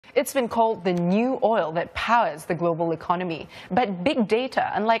It's been called the new oil that powers the global economy. But big data,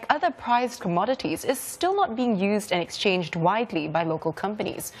 unlike other prized commodities, is still not being used and exchanged widely by local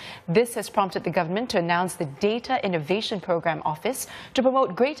companies. This has prompted the government to announce the Data Innovation Program Office to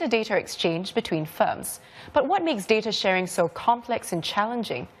promote greater data exchange between firms. But what makes data sharing so complex and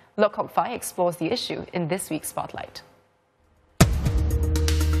challenging? Lok Kok Fai explores the issue in this week's Spotlight.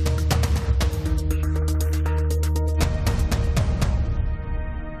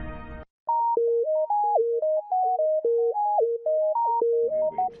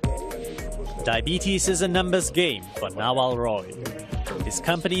 Diabetes is a numbers game for Nawal Roy. His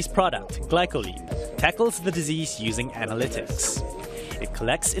company's product, GlycoLeap, tackles the disease using analytics. It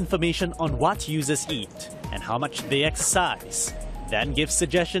collects information on what users eat and how much they exercise, then gives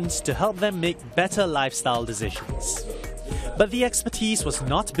suggestions to help them make better lifestyle decisions. But the expertise was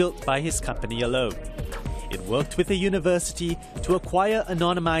not built by his company alone. It worked with a university to acquire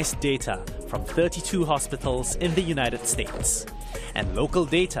anonymized data from 32 hospitals in the United States and local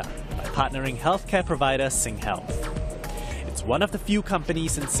data by partnering healthcare provider SingHealth. It's one of the few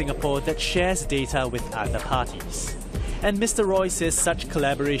companies in Singapore that shares data with other parties. And Mr. Roy says such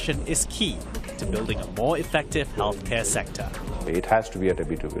collaboration is key to building a more effective healthcare sector. It has to be at a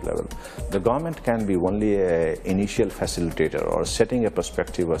B2B level. The government can be only an initial facilitator or setting a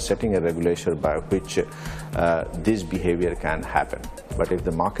perspective or setting a regulation by which this behavior can happen. But if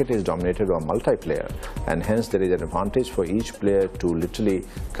the market is dominated by multiplayer, and hence there is an advantage for each player to literally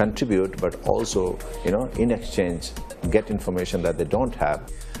contribute, but also, in exchange, get information that they don't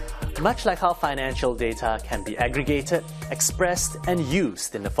have. Much like how financial data can be aggregated, expressed and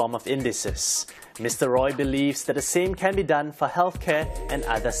used in the form of indices, Mr. Roy believes that the same can be done for healthcare and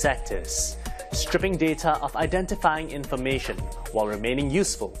other sectors, stripping data of identifying information while remaining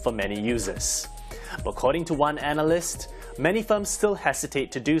useful for many users. But according to one analyst, many firms still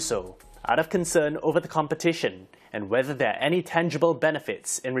hesitate to do so, out of concern over the competition and whether there are any tangible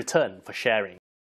benefits in return for sharing.